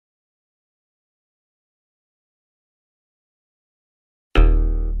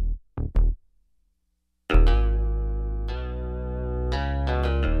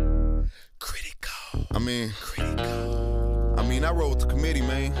I rode with the committee,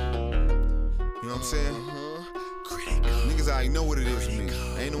 man. You know what I'm saying? Niggas already know what it is with me.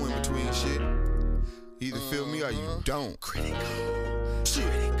 Ain't no in between shit. You either feel me or you don't. Shit.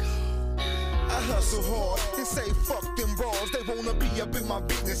 I hustle hard and say fuck them bras. They wanna be up in my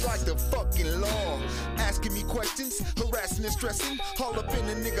business like the fucking law. Asking me questions, harassing and stressing. All up in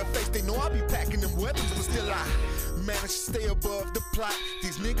the nigga face, they know I be packing them weapons, but still I manage to stay above the plot.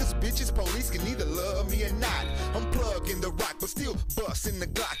 These niggas, bitches, police can either love me or not. I'm plugging the rock, but still busting the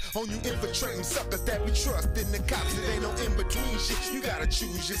Glock on you infiltrating suckers that we trust in the cops. It ain't no in between shit, you gotta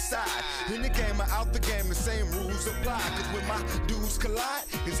choose your side. In the game or out the game, the same rules apply. Cause when my dudes collide,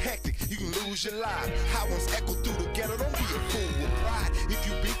 it's hectic, you can lose your life. High ones echo through the ghetto, don't be a fool with pride. If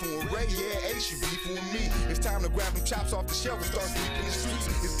you beefing with Ray, yeah, Ace, you beefing with me. It's time to grab them chops off the shelf and start sweeping the streets.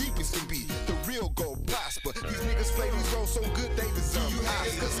 As deep as can be, the real go prosper. These niggas play these roles so good they deserve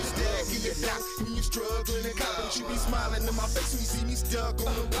Oscars. Cause you stacking your down and you struggling and cop. Don't you be smiling in my face when you see me stuck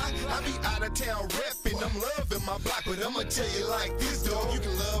on the block. I be out of town reppin', I'm loving my block. But I'ma tell you like this, dog, you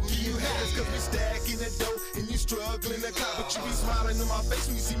can love me, you haters. Cause we stacking the dough and you struggling to cop. But you be smiling in my face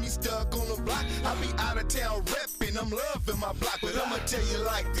when you see me stuck on the block. I be out of town reppin', I'm loving my block. But I'ma tell you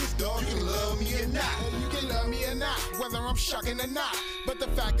like this, dog, you can love me or not. You can love me or not, whether I'm shucking or not. But the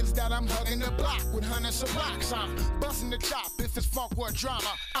fact is that I'm hugging the block with hundreds of rocks. I'm busting the chop if it's funk or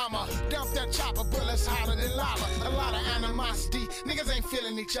drama. I'ma dump that chopper, bullets hotter than lava. A lot of animosity, niggas ain't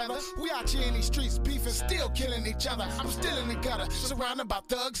feeling each other. We out here in these streets beefing, still killing each other. I'm still in the gutter, surrounded by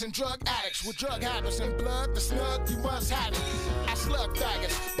thugs and drug addicts. With drug habits and blood, the snug, you must have it. I slug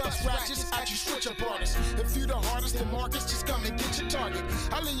faggots, bust ratchets at you switch up artists. If you the hardest, then Marcus, just come and get your target.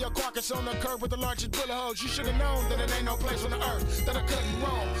 I leave your carcass on the curb with the largest bullet holes. You should've known that it ain't no place on the earth that I couldn't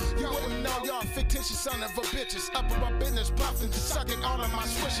roam. You wouldn't know y'all fictitious son of a bitches. Up in my business, puffin', sucking all of my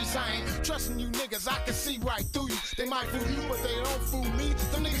swishes. I ain't trusting you niggas, I can see right through you. They might fool you, but they don't fool me.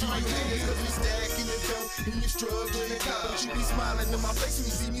 Them niggas might do you. Cause we stacking the dough and you struggling to cop. But you be smiling in my face when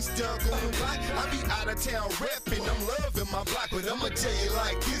you see me stuck on the block. I be out of town reppin', I'm loving my block. But I'ma tell you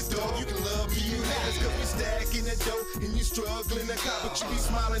like this, dog, you can love me, you haters. Cause we stacking the dough and you struggling to cop. But you be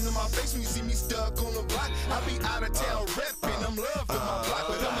smiling in my face when you see me stuck on the block. I be out of town reppin', I'm loving my block.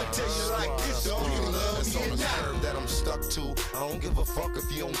 But I'ma tell you like this, dog, you can love me or not. That I'm stuck to. I don't give a fuck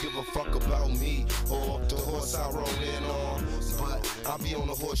if you don't give a fuck about me or the horse I roll in on. But I be on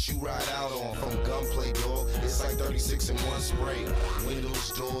the horse you ride out on. From gunplay, dog, it's like 36 in one spray.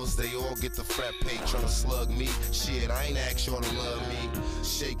 Windows, doors, they all get the frat pay trying to slug me. Shit, I ain't ask y'all to love me.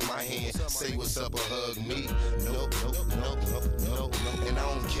 Shake my hand, say what's up or hug me. Nope. And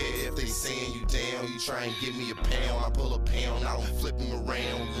I don't care if they saying you down. You try and give me a pound, I pull a pound out and flip them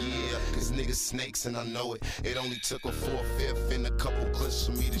around. Yeah, cause niggas snakes and I know it. It only took a 4/5 and a couple clips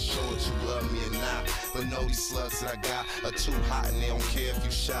for me to show that you love me or not. But no, these slugs that I got are too hot and they don't care if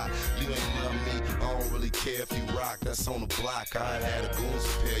you shot. You ain't love me, I don't really care if you rock. That's on the block, I had a goons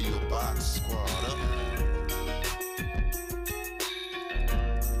prepare you a box. Squad up.